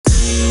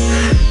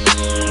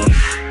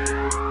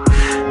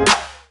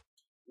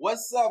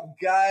What's up,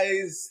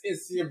 guys?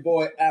 It's your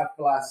boy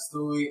Afla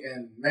Stewie,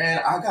 and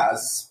man, I got a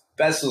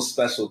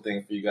special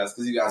thing for you guys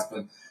because you guys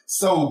been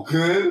so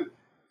good.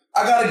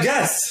 I got a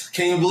guest.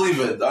 Can you believe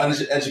it? The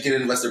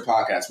Uneducated Investor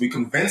Podcast. We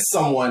convinced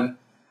someone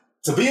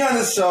to be on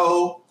the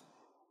show,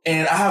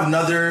 and I have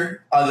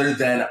another other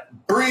than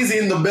Breezy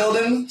in the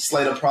building.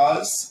 Slate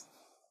applause.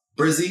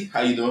 Breezy,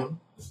 how you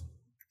doing?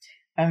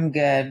 I'm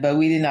good, but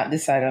we did not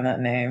decide on that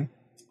name.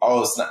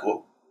 Oh, it's not.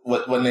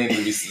 What name did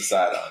we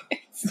decide on?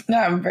 It's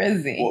not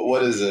Brizzy.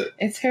 What is it?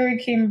 It's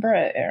Hurricane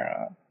Brett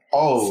era.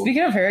 Oh.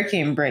 Speaking of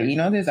Hurricane Brett, you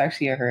know there's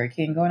actually a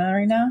hurricane going on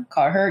right now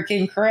called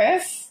Hurricane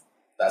Chris?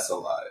 That's a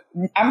lie.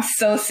 I'm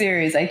so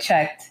serious. I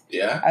checked.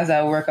 Yeah? I was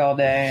at work all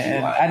day,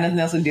 and I had nothing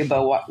else to do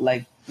but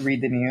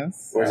read the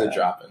news. Where's it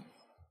dropping?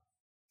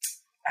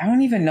 I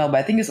don't even know, but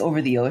I think it's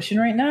over the ocean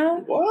right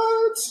now.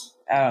 What?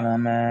 I don't know,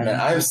 man. Man,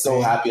 I am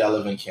so happy I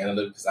live in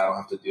Canada because I don't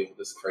have to deal with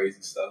this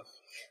crazy stuff.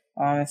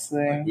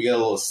 Honestly. Like, we get a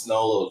little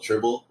snow, a little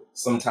dribble.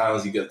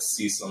 Sometimes you get to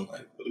see some,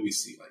 what do we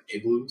see? Like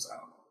igloos? I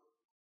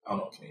don't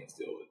know what Canadians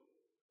deal with.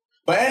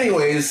 But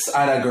anyways,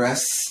 I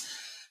digress.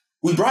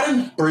 We brought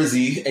in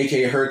Brizzy,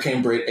 a.k.a.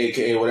 Hurricane Brit,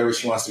 a.k.a. whatever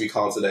she wants to be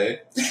called today.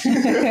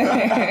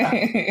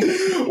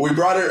 We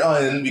brought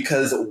her in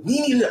because we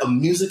needed a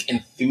music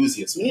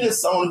enthusiast. We needed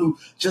someone who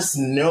just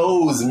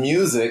knows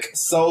music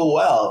so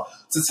well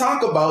to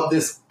talk about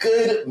this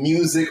good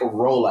music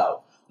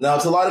rollout. Now,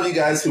 to a lot of you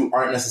guys who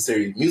aren't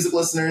necessarily music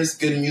listeners,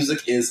 Good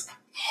Music is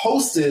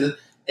hosted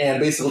and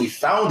basically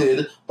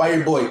founded by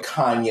your boy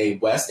Kanye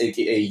West,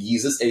 a.k.a.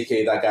 Yeezus,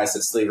 a.k.a. that guy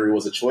said slavery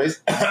was a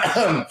choice.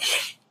 That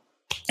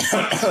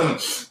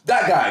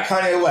guy,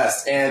 Kanye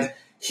West. And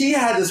he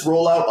had this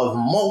rollout of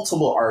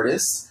multiple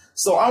artists.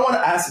 So I want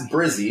to ask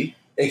Brizzy,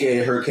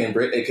 a.k.a. Hurricane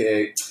Brit,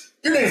 a.k.a.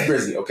 Your name's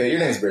Brizzy, okay? Your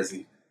name's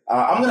Brizzy.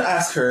 I'm going to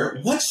ask her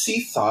what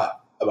she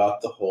thought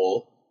about the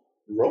whole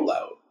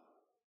rollout.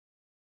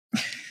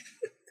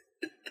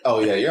 Oh,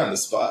 yeah, you're on the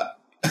spot.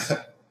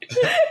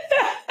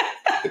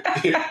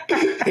 You're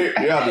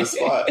on the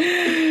spot.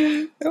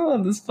 I'm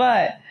on the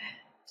spot.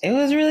 It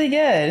was really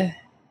good.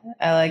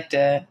 I liked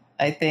it.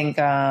 I think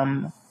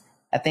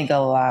a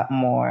lot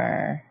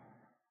more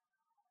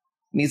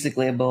music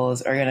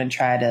labels are going to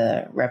try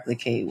to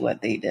replicate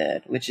what they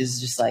did, which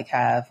is just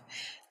have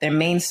their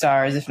main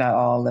stars, if not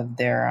all of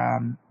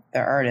their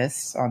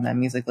artists on that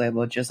music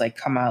label, just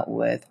come out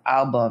with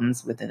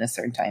albums within a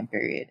certain time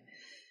period.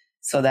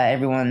 So that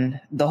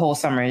the whole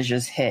summer is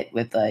just hit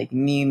with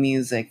new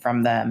music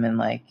from them.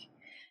 And I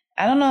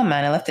don't know,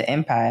 man, it left an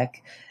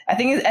impact. I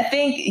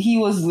think he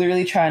was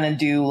literally trying to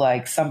do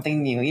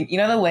something new. You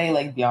know the way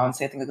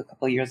Beyonce, I think a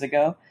couple of years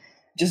ago,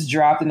 just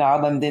dropped an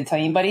album, didn't tell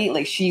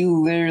anybody? She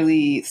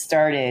literally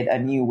started a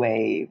new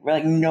wave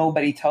where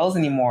nobody tells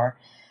anymore,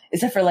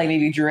 except for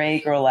maybe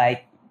Drake or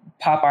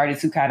pop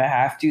artists who kind of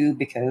have to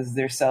because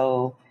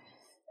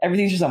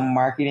everything's just a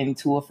marketing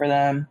tool for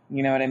them.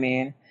 You know what I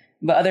mean?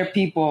 But other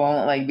people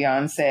like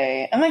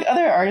Beyonce and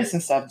other artists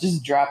and stuff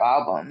just drop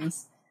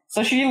albums.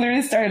 So she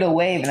literally started a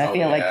wave, and I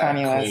feel like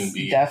Kanye West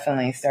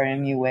definitely started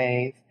a new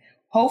wave.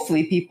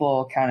 Hopefully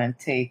people kind of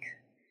take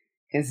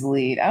his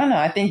lead. I don't know.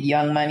 I think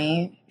Young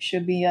Money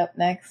should be up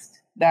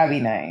next. That'd be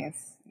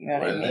nice. You know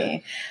what I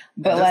mean?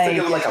 But just to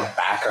give a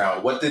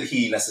background, what did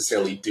he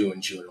necessarily do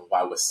in June and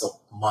why it was so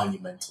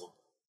monumental?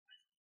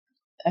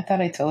 I thought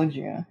I told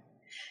you.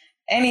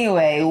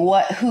 Anyway,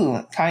 who?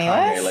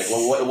 Kanye West?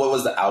 What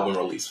was the album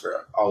release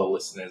for all the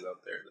listeners out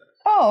there?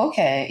 Oh,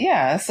 okay.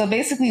 Yeah. So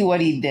basically what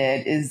he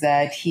did is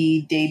that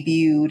he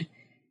debuted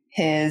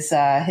his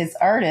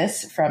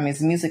artists from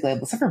his music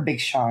label, except for Big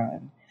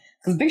Sean.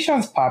 Because Big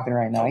Sean's popping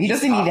right now. He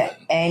doesn't need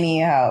any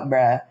help,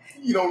 bruh.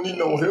 You don't need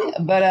no help.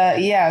 But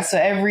so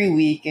every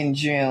week in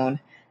June,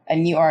 a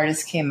new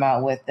artist came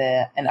out with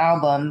an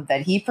album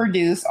that he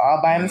produced all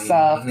by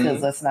himself.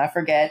 Because let's not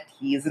forget,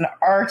 he's an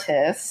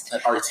artist.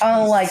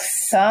 Unlike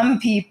some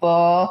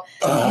people,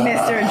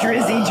 Mr.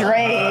 Drizzy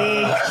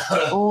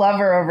Drake,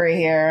 lover over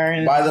here.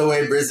 And by the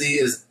way, Brizzy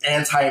is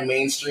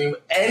anti-mainstream.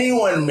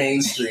 Anyone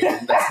mainstream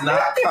that's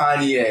not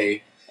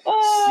Kanye,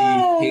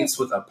 she hates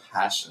with a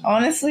passion.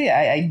 Honestly,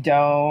 I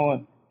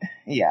don't.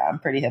 Yeah, I'm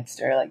pretty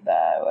hipster like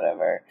that,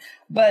 whatever.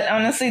 But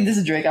honestly,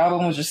 this Drake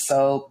album was just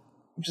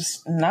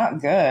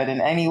not good in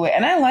any way.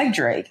 And I like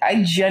Drake.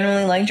 I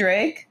genuinely like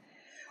Drake.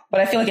 But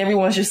I feel like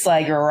everyone's just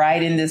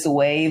riding this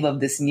wave of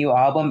this new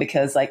album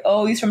because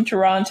he's from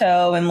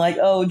Toronto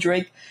and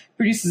Drake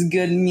produces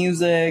good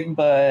music.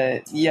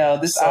 But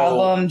this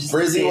album just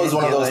Brizzy was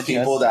one of those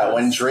people that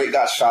when Drake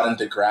got shot in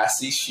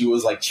Degrassi, she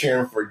was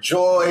cheering for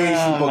joy.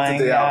 She booked a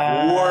day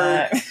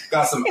off work,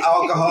 got some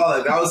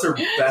alcohol. That was her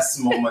best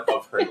moment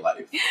of her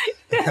life.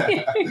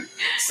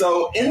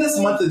 So in this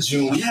month of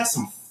June, we have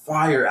some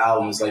fire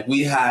albums.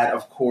 We had,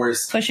 of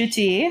course, Pusha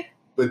T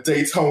with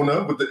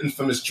Daytona with the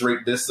infamous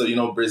Drake diss, so you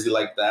know Brizzy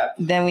like that.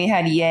 Then we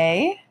had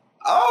Ye.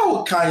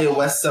 Oh, Kanye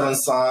West 7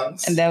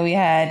 songs. And then we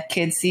had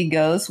Kids See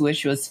Ghosts,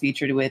 which was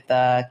featured with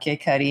Kid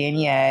Cudi and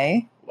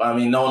Ye. I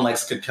mean, no one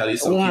likes Kid Cudi,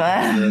 so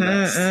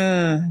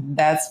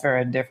that's for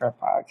a different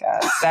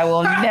podcast that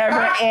will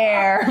never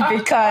air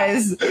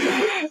because,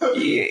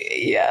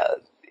 yeah,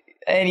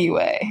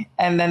 Anyway,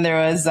 and then there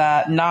was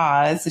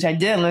Nas, which I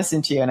didn't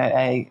listen to, and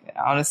I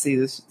honestly,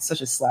 this was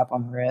such a slap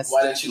on the wrist.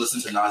 Why didn't you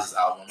listen to Nas's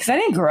album? Because I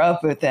didn't grow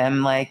up with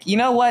him. Like, you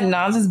know what?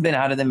 Nas has been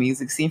out of the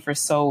music scene for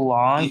so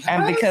long,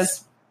 and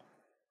because,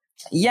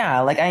 yeah,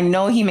 like I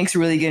know he makes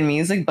really good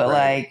music, but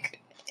like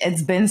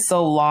it's been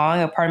so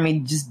long, a part of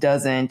me just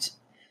doesn't.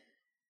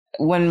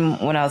 When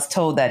I was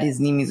told that his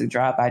new music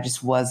dropped, I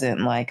just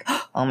wasn't like,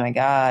 oh my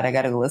God, I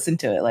got to go listen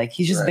to it. Like,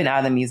 he's just been out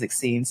of the music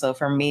scene. So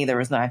for me, there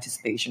was no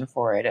anticipation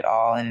for it at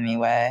all in any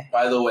way.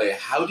 By the way,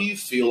 how do you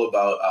feel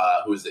about,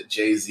 who is it,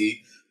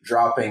 Jay-Z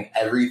dropping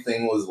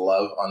Everything Was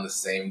Love on the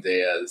same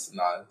day as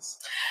Nas?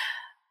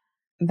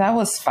 That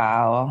was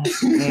foul.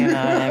 You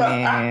know what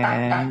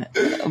I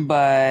mean?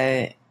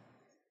 But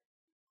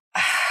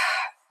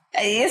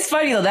it's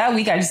funny though, that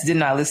week I just did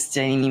not listen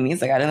to any new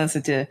music. I didn't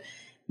listen to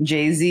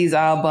Jay-Z's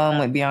album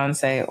with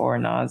Beyonce or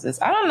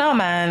Nas's. I don't know,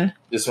 man.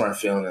 Just weren't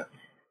feeling it.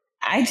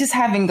 I just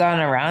haven't gotten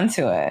around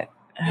to it.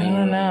 I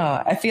don't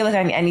know. I feel like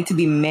I need to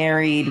be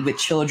married with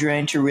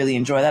children to really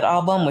enjoy that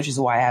album, which is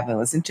why I haven't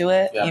listened to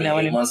it. Yeah, you know,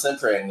 8 months and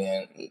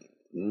pregnant.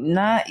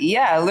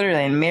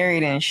 Literally, and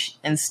married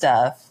and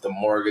stuff. The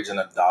mortgage and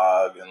a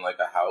dog and like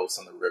a house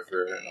on the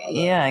river and all that.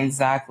 Yeah,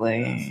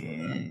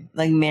 exactly.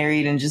 Like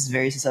married and just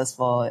very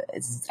successful.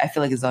 I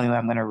feel like it's the only way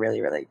I'm going to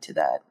really relate to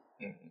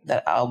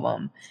that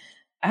album.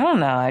 I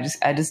don't know.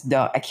 I just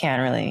don't. I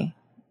can't really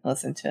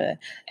listen to it.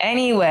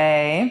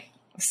 Anyway,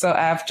 so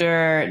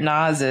after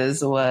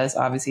Nas's was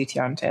obviously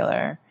Teyana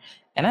Taylor.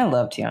 And I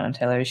love Teyana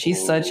Taylor.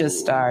 She's such a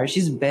star.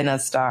 She's been a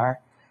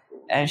star.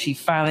 And she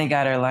finally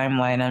got her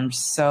limelight. And I'm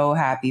so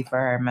happy for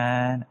her,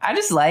 man. I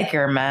just like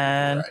her,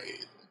 man.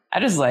 Right. I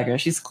just like her.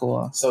 She's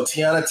cool. So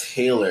Teyana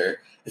Taylor,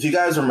 if you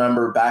guys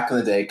remember back in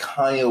the day,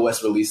 Kanye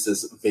West released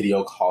this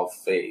video called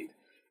Fade.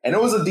 And it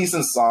was a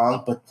decent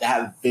song, but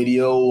that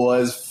video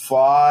was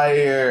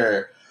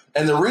fire.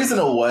 And the reason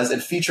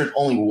it featured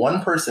only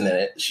one person in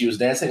it. She was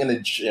dancing in the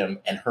gym,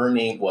 and her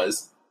name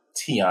was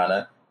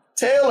Teyana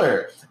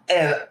Taylor.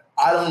 And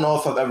I don't know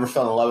if I've ever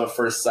fell in love at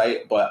first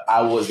sight, but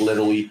I was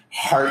literally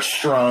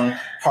heartstrung,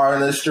 heart on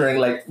the string.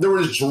 Like, there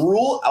was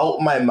drool out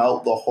my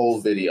mouth the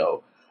whole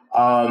video.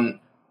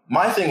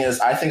 My thing is,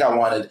 I think I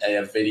wanted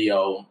a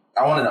video.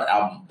 I wanted an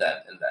album then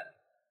and then.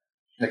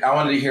 Like, I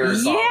wanted to hear a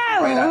song.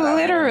 Yeah,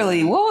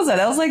 literally. What was that?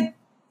 That was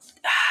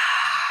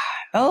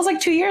like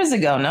 2 years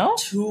ago, no?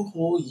 2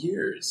 whole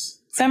years.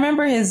 So I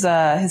remember his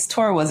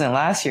tour wasn't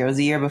last year. It was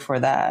the year before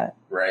that.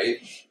 Right.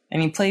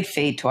 And he played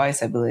Fade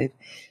twice, I believe.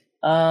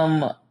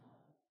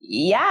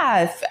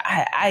 Yeah,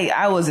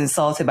 I was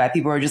insulted by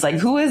people who were just like,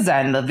 who is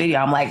that in the video?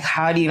 I'm like,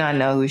 how do you not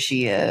know who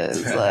she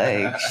is?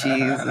 Like,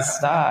 she's a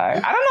star. I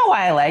don't know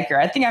why I like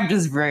her. I think I'm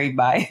just very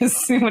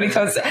biased when it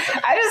comes to,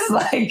 I just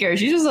like her.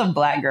 She's just a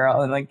black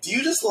girl. And like, do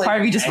you just like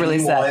part of me just really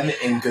sad.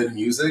 In good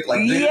music? Like,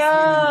 they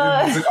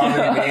just music on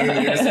their name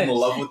and you're just in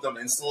love with them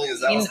instantly? Is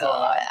that what's going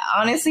on?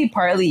 Honestly,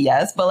 partly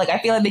yes. But like, I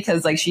feel like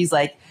because like, she's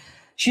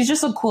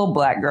just a cool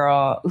black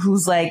girl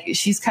who's like,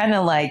 she's kind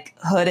of like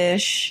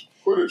hoodish.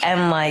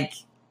 And like,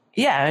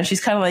 yeah, and she's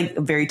kind of like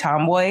very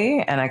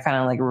tomboy, and I kind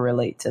of like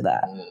relate to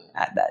that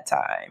at that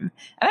time.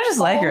 And I just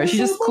like her. She's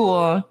just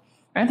cool.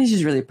 I think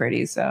she's really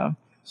pretty. So,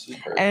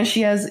 and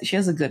she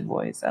has a good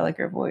voice. I like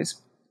her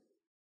voice.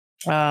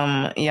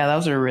 Yeah, that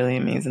was a really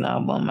amazing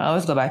album. I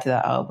always go back to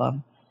that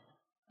album.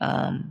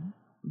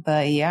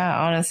 But yeah,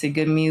 honestly,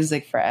 good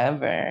music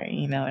forever.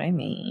 You know what I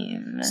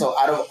mean? So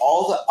out of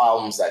all the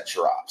albums that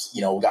dropped,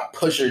 we got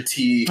Pusha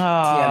T,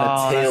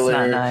 Teyana Taylor,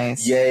 that's not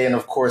nice. Ye, and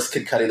of course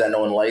Kid Cudi that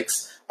no one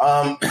likes.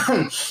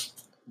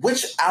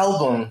 Which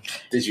album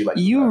did you like?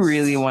 You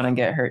really want to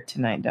get hurt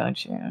tonight,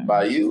 don't you?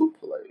 By you,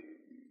 please.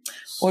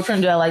 Which one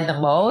do I like the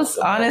most?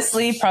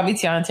 Honestly, probably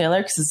Teyana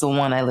Taylor because it's the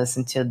one I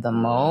listen to the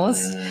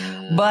most.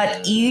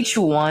 But each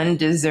one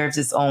deserves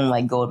its own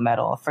like gold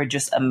medal for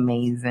just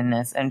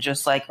amazingness and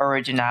just like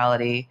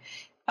originality.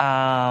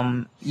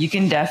 You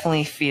can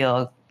definitely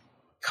feel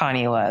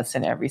Kanye West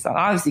in every song,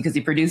 obviously because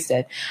he produced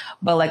it.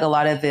 But like a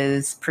lot of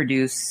his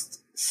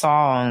produced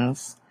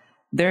songs,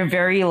 they're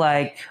very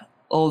like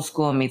old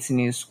school meets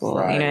new school.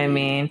 Right. You know what I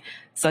mean?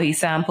 So he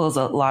samples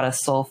a lot of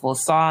soulful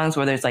songs,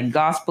 whether it's like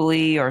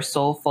gospel-y or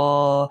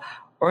soulful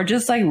or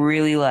just like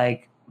really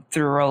like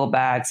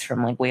throwbacks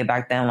from like way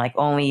back then, like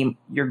only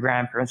your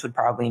grandparents would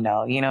probably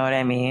know. You know what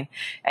I mean?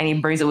 And he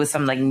brings it with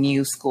some like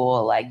new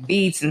school like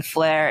beats and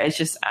flair. It's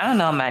just, I don't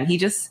know, man.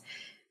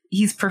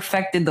 He's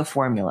perfected the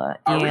formula.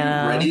 Are we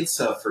ready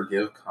to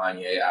forgive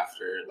Kanye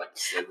after like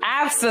slavery?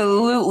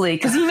 Absolutely.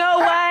 Because you know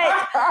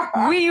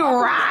what? We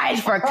ride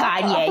for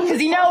Kanye.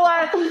 Because you know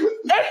what?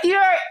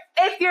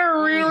 If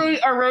you're really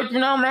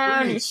original,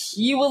 man,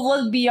 you will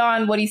look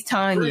beyond what he's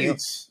telling you.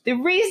 The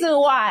reason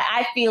why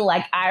I feel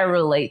like I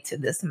relate to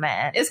this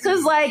man is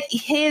because like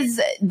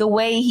the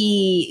way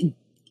he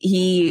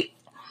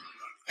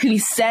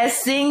says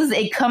things,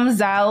 it comes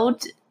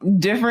out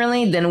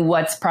differently than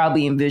what's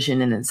probably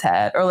envisioned in his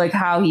head or like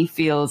how he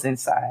feels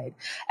inside.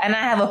 And I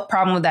have a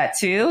problem with that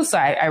too. So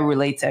I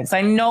relate to it because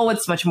I know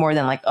it's much more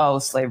than like, oh,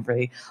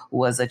 slavery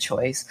was a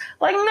choice.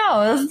 Like,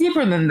 no, it was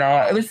deeper than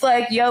that. It was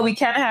like, yo, we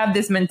can't have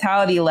this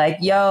mentality like,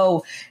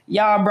 yo,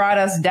 y'all brought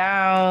us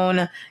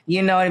down.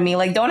 You know what I mean?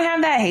 Like, don't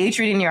have that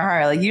hatred in your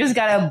heart. Like, you just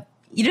gotta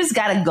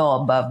go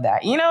above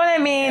that. You know what I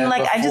mean? And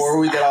like, before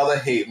we get all the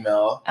hate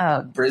mail,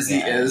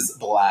 Brizzy is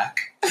black.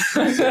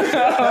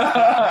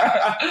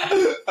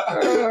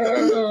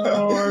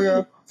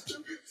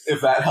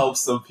 If that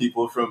helps some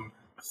people from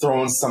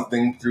throwing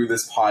something through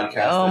this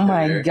podcast. Oh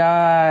my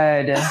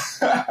God.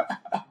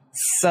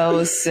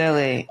 So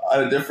silly.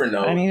 On a different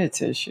note. I need a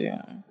tissue.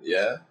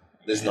 Yeah?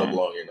 There's no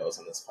blowing your nose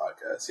on this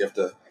podcast. You have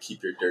to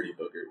keep your dirty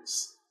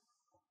boogers.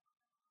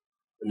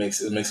 It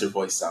makes your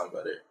voice sound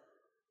better.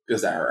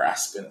 Because that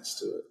raspiness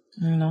to it.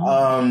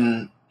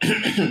 No.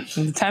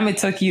 The time it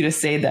took you to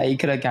say that, you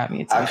could have got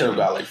me a tissue. I could have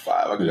got like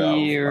 5.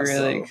 You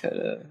really could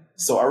have.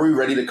 So are we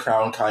ready to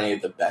crown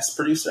Kanye the best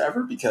producer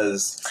ever?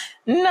 Because...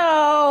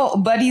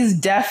 No, but he's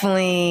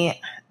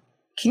definitely...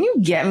 Can you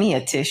get me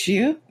a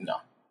tissue? No.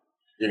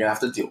 You're going to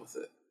have to deal with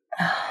it.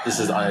 This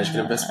is the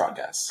Uneducated Best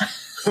podcast.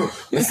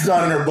 It's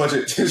not in our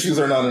budget. Tissues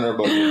are not in our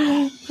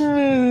budget.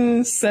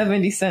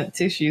 70-cent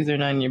tissues are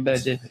not in your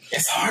budget.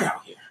 It's hard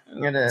out here.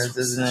 It is,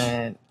 isn't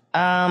it?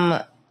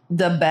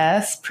 The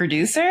best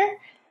producer?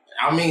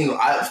 I mean,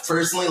 I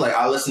personally, like,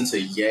 I listen to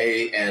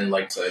Ye and,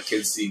 like, to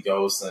Kids See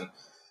Ghosts and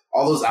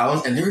all those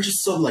albums, and they were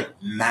just so, like,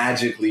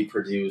 magically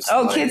produced.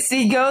 Oh, like, Kids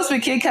See Ghosts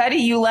with Kid Cudi?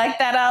 You like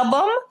that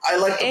album? I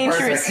like the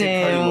interesting. Parts that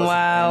Kid Cudi wasn't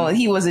wow. in.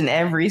 He was in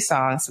every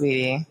song,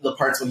 sweetie. The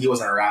parts when he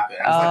wasn't rapping.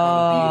 I was like, when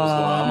the beat was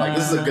going on. I'm like,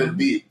 this is a good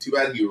beat. Too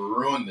bad you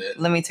ruined it.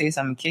 Let me tell you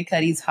something. Kid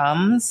Cudi's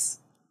hums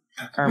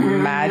are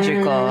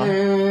magical.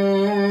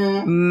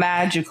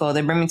 Magical.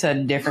 They bring me to a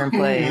different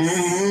place.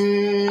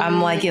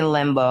 I'm like in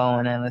limbo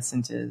when I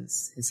listen to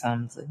his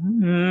hums. Like,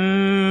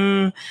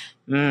 Kid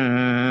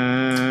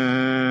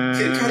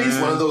Cudi's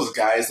one of those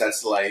guys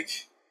that's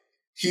like,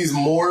 he's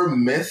more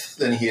myth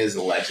than he is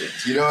legend.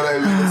 You know what I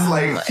mean? It's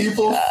like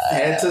people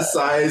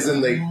fantasize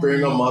and they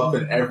bring him up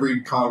in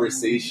every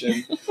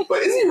conversation.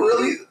 But is he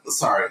really?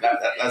 Sorry,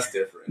 that's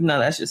different. No,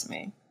 that's just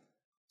me.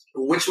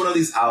 Which one of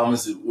these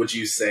albums would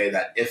you say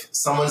that if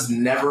someone's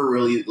never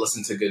really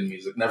listened to good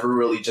music, never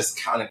really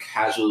just kind of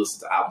casually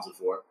listened to albums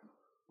before,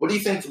 what do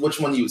you think, which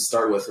one you would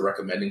start with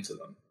recommending to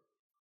them?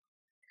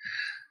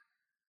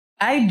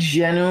 I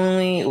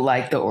genuinely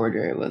like the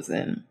order it was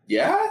in.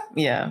 Yeah?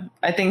 Yeah.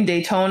 I think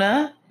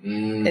Daytona,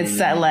 it's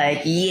that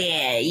like,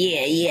 yeah,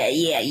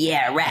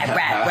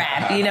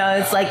 rap. You know,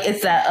 it's like,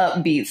 it's that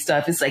upbeat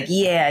stuff. It's like,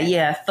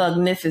 yeah,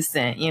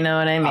 thugnificent. You know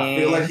what I mean? I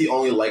feel like he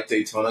only liked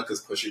Daytona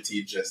because Pusha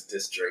T just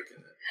dissed Drake in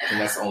it. I think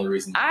that's the only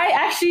reason. I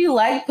actually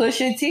like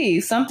Pusha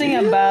T. Something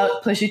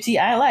about Pusha T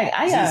I like.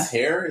 Is his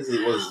hair? Was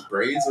his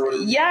braids? Or what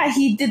is yeah,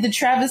 he did the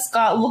Travis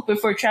Scott look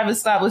before Travis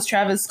Scott was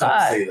Travis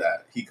Scott. Don't say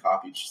that. He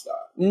copied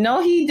Scott.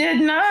 No, he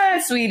did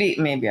not, sweetie.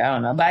 Maybe, I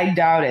don't know, but I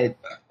doubt it.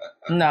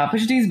 No,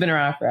 Pusha T's been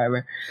around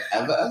forever.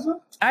 Ever?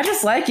 I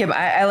just like him.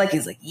 I like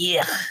he's like,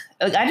 yeah.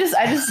 Like, I just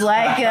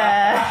like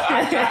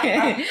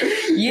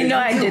you know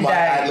I did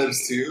that.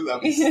 Ad-libs too.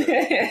 That'd be sick.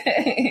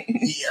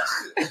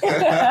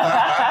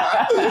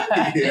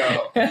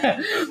 Yeah.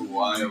 That's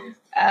wild.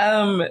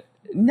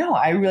 No,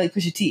 I really like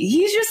Pusha T.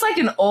 He's just like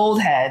an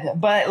old head,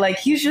 but like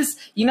he's just,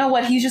 you know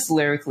what? He's just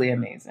lyrically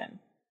amazing.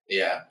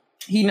 Yeah.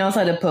 He knows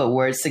how to put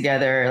words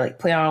together, like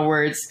play on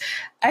words.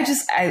 I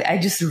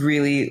just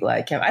really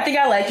like him. I think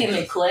I like him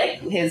in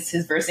Click, his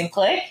verse in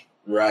Click.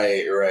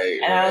 Right.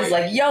 And I was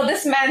like, yo,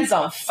 this man's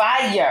on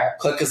fire.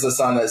 Click is the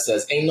song that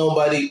says, ain't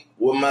nobody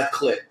with my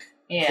click.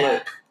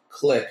 Yeah.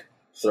 Click.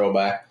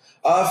 Throwback.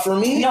 For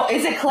me. No,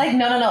 is it Click?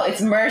 No.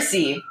 It's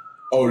Mercy.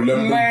 Oh,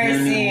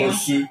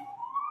 Mercy.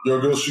 Your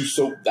girl, she's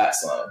so. That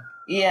song.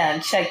 Yeah,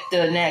 and check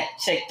the neck,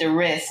 check the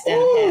wrist,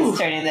 and his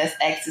turning this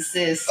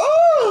exorcist.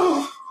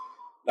 Oh!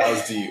 That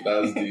was deep.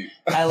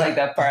 I like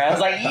that part. I was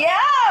like,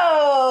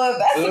 yo,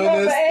 that's the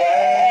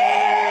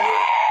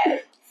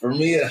best. For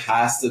me, it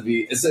has to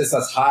be. It says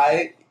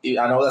high.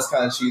 I know that's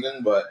kind of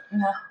cheating, but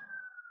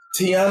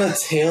Tiana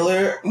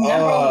Taylor,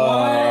 number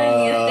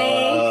one. You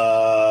think?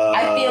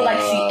 I feel like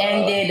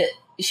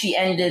she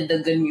ended the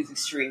good music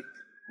streak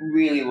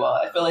really well.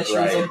 I feel like she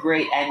was a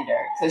great ender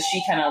because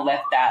she kind of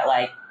left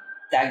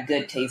that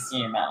good taste in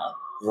your mouth.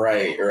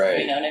 Right.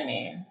 You know what I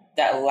mean?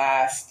 That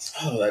last.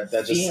 Oh,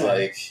 that just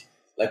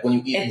like when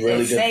you eat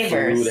really good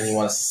food and you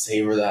want to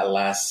savor that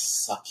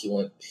last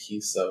succulent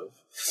piece of.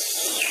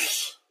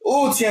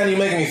 Ooh, Tiana, you're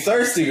making me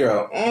thirsty,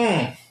 girl.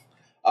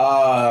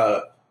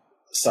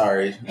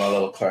 Sorry, my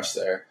little crush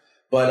there.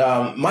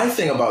 But my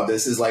thing about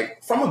this is,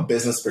 like, from a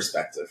business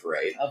perspective,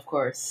 right? Of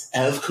course,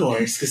 because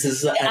this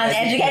is an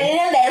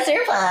Uneducated Investor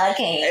Podcast.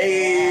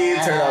 Hey,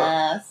 turn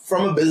up.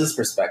 From a business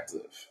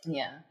perspective.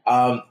 Yeah.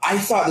 I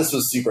thought this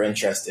was super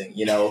interesting,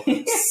 you know.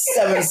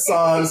 7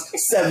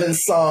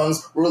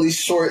 songs, really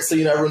short, so,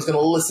 you know, everyone's going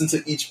to listen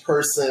to each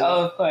person.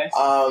 Oh, of course.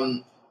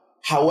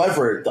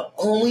 However, the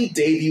only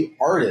debut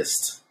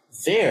artist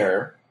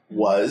there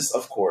was,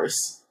 of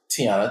course,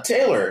 Teyana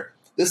Taylor.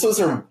 This was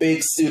her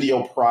big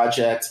studio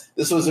project.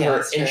 This was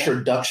her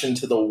introduction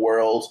to the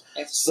world.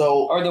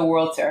 Or the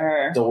world to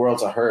her. The world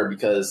to her,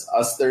 because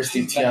us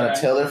thirsty Teyana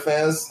Taylor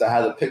fans that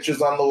had the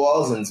pictures on the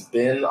walls and's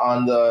been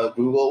on the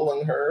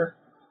Googling her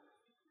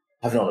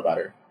have known about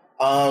her.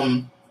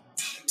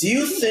 Do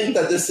you think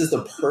that this is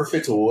the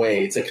perfect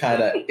way to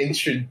kind of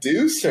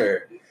introduce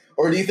her?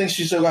 Or do you think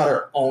she should have got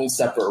her own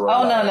separate role?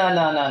 Oh,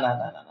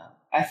 no.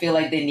 I feel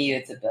like they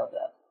needed to build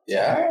up.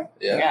 Yeah?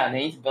 Yeah, they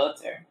need to build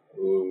to her.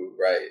 Ooh,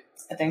 right.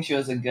 I think she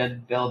was a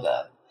good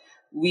build-up.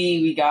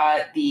 We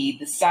got the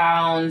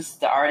sounds,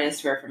 the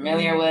artists we're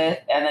familiar with,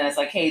 and then it's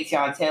like, hey,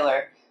 Teyana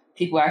Taylor.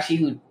 People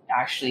who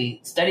actually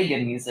study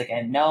good music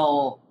and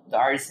know the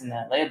artists in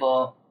that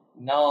label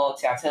know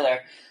Teyana Taylor,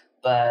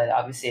 but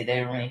obviously they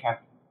didn't really have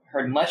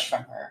heard much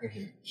from her.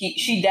 Mm-hmm.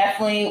 She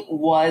definitely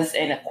was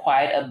in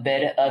quite a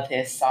bit of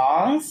his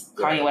songs.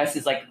 Yeah. Kanye West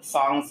is like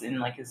songs in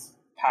like his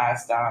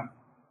past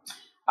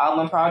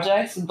album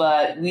projects,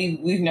 but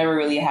we've never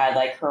really had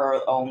like her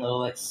own little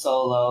like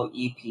solo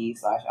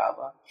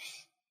EP/album.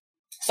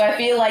 So I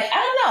feel like, I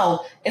don't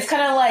know, it's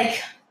kind of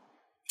like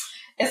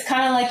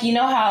you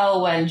know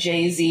how when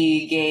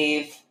Jay-Z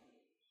gave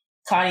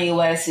Kanye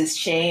West his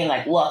chain,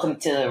 like welcome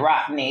to the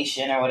Rock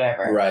Nation or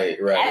whatever. Right.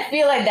 I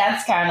feel like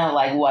that's kind of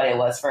like what it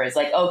was first.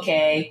 Like,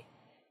 okay,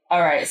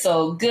 all right,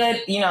 so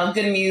good,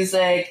 good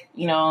music,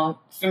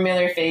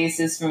 familiar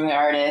faces, familiar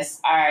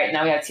artists. All right,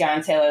 now we have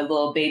Teyana Taylor,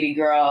 little baby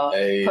girl,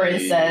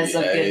 princess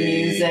of good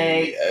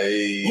music.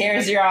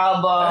 Here's your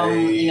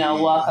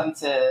album, welcome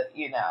to,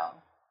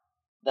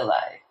 the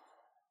life.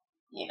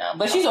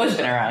 But she's always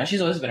been around.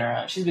 She's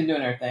been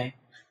doing her thing.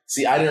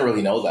 See, I didn't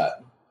really know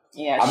that.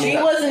 Yeah, she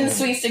was in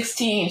Sweet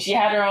 16. She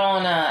had her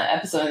own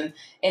episode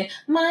in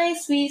My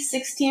Sweet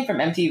 16 from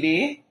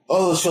MTV.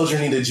 Oh, those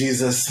children needed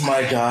Jesus.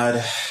 My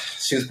God.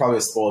 She was probably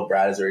a spoiled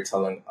brat, as they're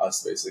telling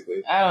us,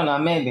 basically. I don't know,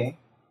 maybe.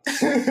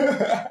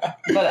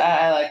 But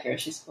I like her.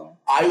 She's cool.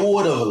 I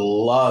would have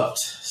loved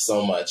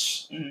so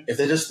much if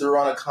they just threw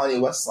on a Kanye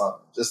West song.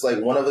 Just like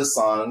one of his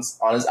songs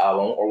on his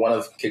album or one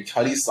of Kid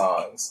Cudi's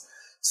songs,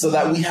 so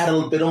that we had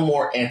a bit of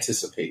more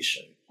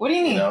anticipation. What do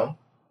you mean?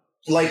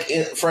 Like,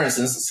 for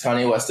instance,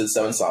 Kanye West did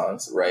 7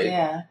 songs, right?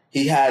 Yeah.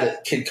 He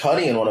had Kid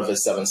Cudi in one of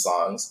his 7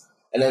 songs,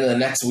 and then the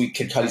next week,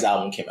 Kid Cudi's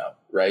album came out,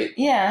 right?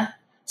 Yeah.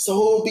 So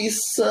it would be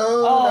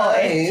so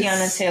nice. If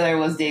Teyana Taylor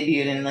was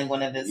debuted in like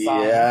one of his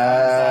songs.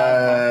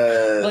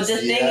 Yes. But the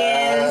thing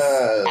is,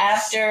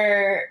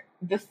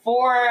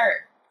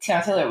 before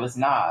Teyana Taylor was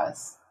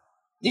Nas.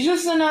 Did you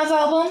listen to Nas'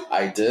 album?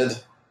 I did.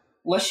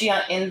 Was she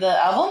in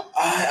the album?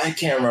 I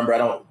can't remember. I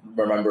don't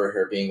remember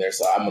her being there,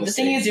 so I'm going to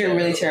say... The thing is, you're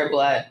really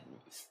terrible at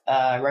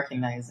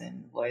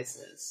recognizing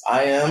voices.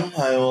 I am.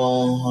 I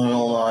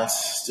will not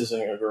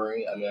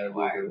disagree.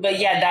 But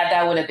yeah,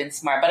 that would have been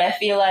smart. But I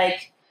feel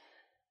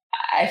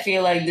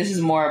like this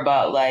is more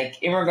about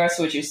like, in regards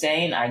to what you're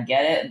saying, I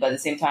get it, but at the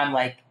same time,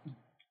 like,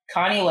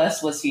 Kanye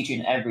West was featured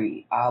in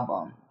every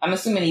album. I'm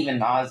assuming even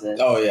Nas's.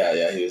 Oh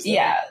yeah, he was there.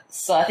 Yeah,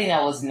 so I think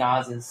that was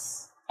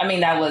Nas's. I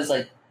mean, that was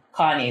like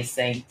Kanye's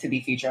thing to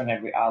be featured on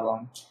every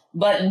album.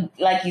 But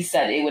like you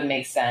said, it would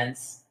make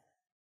sense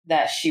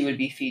that she would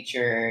be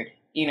featured.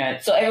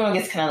 So everyone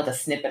gets kind of like a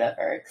snippet of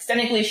her. 'Cause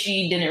technically,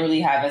 she didn't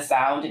really have a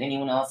sound in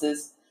anyone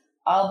else's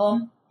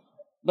album.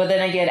 But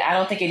then again, I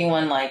don't think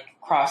anyone like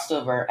crossed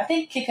over. I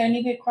think Kid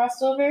Cudi maybe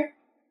crossed over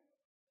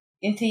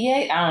into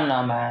Ye. I don't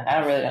know, man.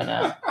 I really don't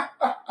know.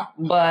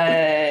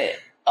 But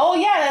oh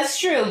yeah, that's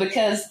true,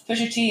 because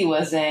Pusha T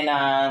was in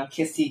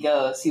Kiss T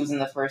Ghost. He was in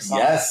the first song.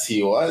 Yes,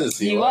 he was.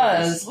 He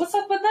was. What's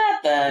up with that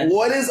then?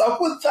 What is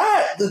up with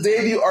that? The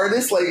debut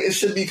artist, like, it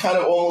should be kind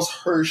of almost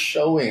her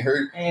showing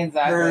her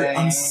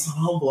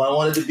ensemble. I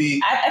wanted to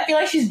be. I feel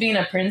like she's being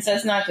a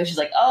princess now, because she's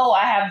like, oh,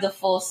 I have the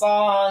full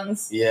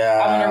songs.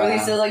 Yeah, I'm gonna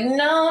release it. Like,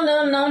 no.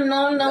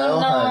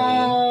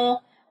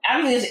 I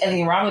don't think there's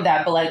anything wrong with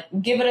that, but like,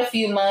 give it a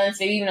few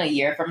months, maybe even a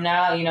year from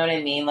now. You know what I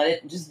mean? Let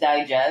it just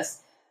digest.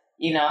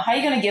 How are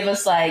you going to give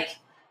us, like,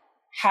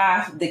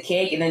 half the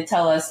cake and then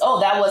tell us, oh,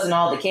 that wasn't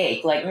all the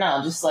cake? Like,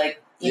 no, just,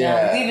 like, leave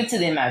it to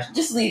the imagination.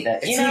 Just leave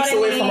it. It takes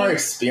away from our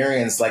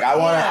experience. Like, I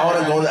want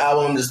to go in the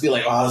album and just be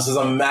like, oh, this is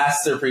a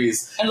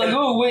masterpiece. And like,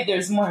 oh, wait,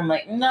 there's more. I'm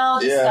like, no,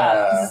 just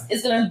stop.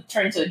 It's going to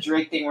turn into a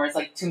Drake thing where it's,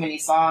 like, too many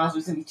songs.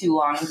 It's going to be too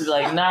long. It's going to be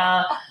like,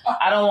 nah,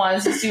 I don't want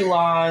it. This is too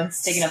long.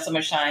 It's taking up so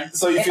much time.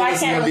 So you feel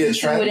this is going to be a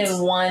trend? If I can't listen to it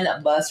in one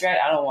bus ride,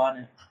 I don't want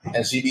it.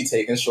 And she'd be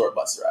taking short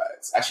bus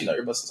rides. Actually, no,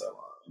 your buses are long.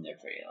 They're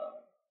pretty long.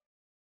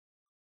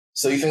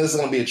 So you think this is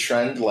going to be a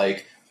trend?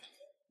 Like,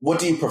 what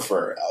do you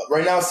prefer?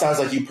 Right now, it sounds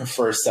like you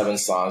prefer 7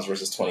 songs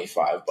versus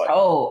 25. But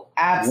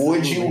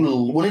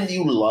absolutely. Wouldn't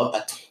you love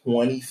a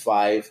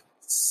 25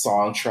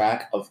 song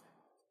track of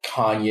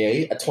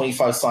Kanye, a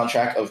 25 song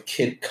track of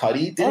Kid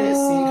Cudi? Didn't it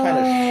seem kind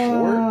of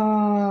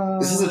short?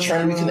 This is a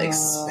trend we can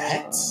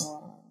expect.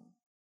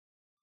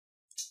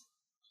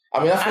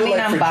 I mean, I feel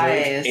like for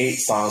biased. Drake, 8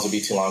 songs would be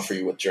too long for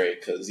you with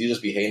Drake, because you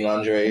just be hating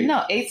on Drake.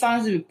 No, 8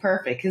 songs would be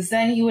perfect, because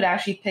then he would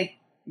actually pick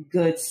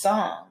good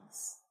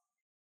songs.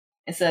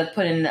 instead of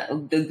putting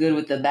the good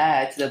with the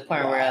bad to the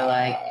point where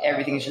like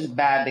everything's just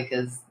bad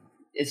because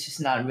it's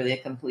just not really a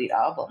complete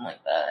album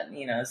like that.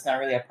 You know, it's not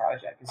really a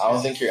project. I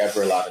don't think you're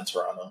ever allowed in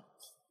Toronto.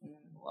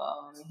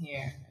 Well, I'm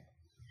here.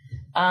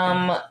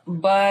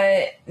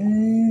 But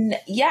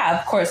yeah,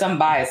 of course I'm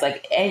biased.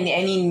 Like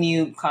any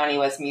new Kanye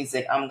West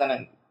music, I'm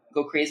gonna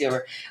go crazy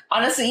over.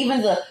 Honestly,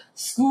 even the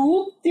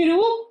scoop,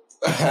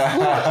 whatever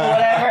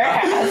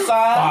song.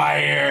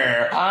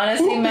 Fire.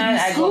 Honestly, man,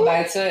 I go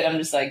back to it. I'm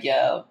just like,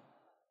 yo,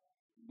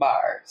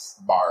 bars.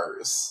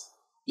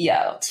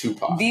 Yo,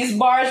 Tupac. These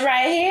bars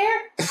right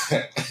here.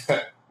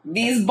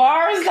 These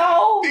bars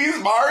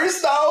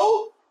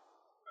though.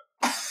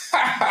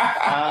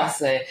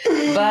 Honestly,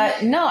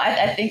 but no,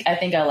 I think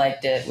I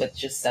liked it with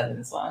just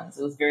 7 songs.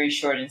 It was very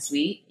short and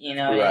sweet, you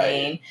know what I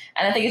mean?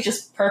 And I think it's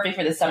just perfect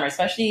for the summer,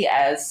 especially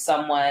as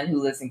someone who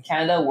lives in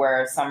Canada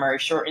where summer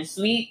is short and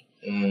sweet.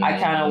 I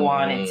kind of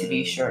want it to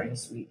be short and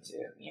sweet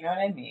too. You know what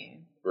I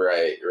mean?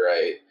 Right.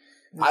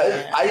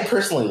 Yeah. I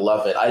personally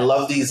love it. I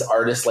love these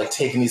artists like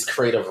taking these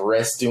creative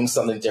risks, doing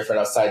something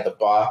different outside the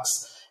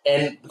box.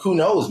 And who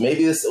knows,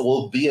 maybe this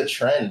will be a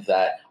trend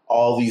that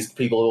all these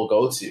people will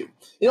go to.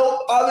 You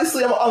know,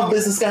 obviously, I'm a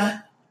business guy.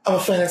 I'm a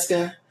finance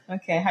guy.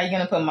 Okay, how are you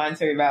going to put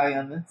monetary value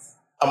on this?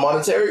 A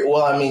monetary?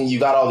 Well, I mean, you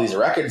got all these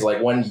records.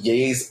 Like when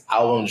Ye's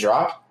album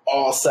dropped,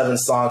 all 7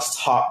 songs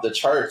topped the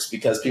charts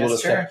because people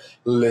kept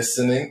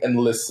listening and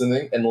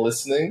listening and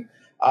listening.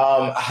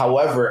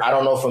 However, I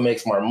don't know if it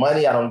makes more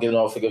money. I don't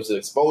know if it gives it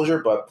exposure,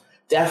 but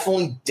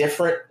definitely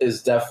different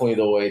is definitely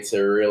the way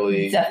to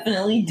really...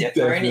 Definitely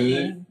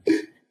different.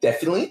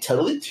 Definitely,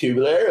 totally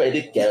tubular, way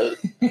to go.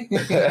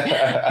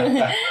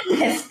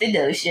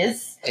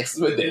 Expeditious. I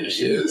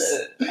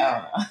don't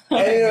know.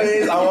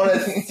 Anyways, I want to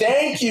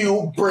thank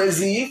you,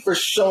 Brizzy, for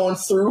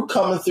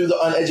coming through the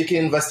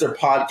Uneducated Investor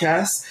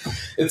podcast.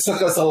 It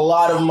took us a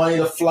lot of money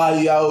to fly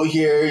you out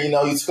here. You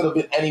know, you could have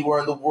been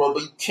anywhere in the world,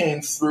 but you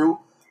came through.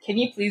 Can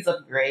you please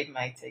upgrade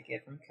my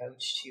ticket from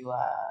coach to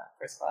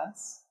first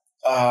class?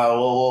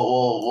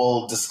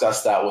 We'll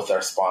discuss that with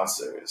our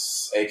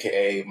sponsors,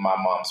 aka my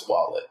mom's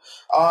wallet.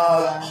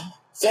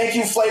 Thank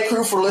you, Flight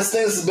Crew, for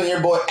listening. This has been your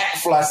boy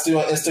 @FlyStew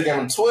on Instagram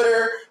and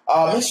Twitter.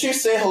 Make sure you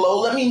say hello.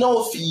 Let me know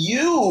if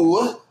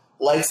you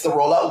liked the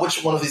rollout.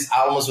 Which one of these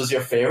albums was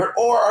your favorite,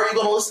 or are you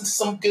going to listen to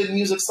some good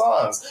music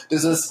songs?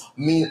 Does this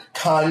mean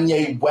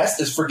Kanye West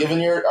is forgiven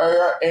in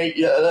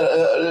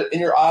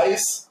your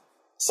eyes?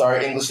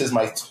 Sorry, English is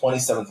my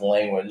 27th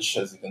language,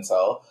 as you can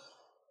tell.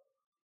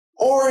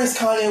 Or is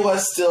Kanye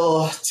West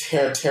still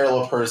a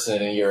terrible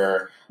person in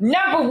your...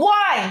 Number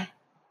 1!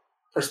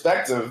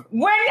 Perspective?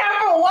 We're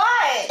number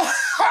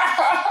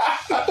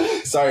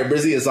 1! Sorry,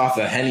 Brizzy is off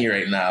the Henny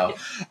right now.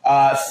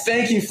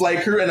 Thank you,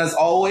 Flight Crew. And as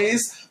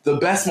always, the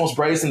best, most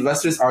brightest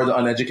investors are the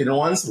uneducated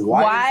ones.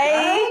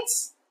 Why?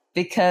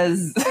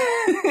 Because...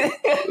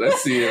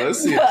 Let's see.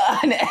 The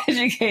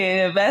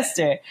uneducated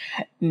investor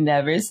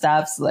never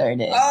stops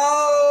learning.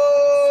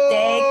 Oh!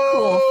 Stay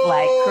cool,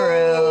 Flight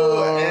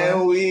Crew.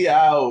 And we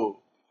out.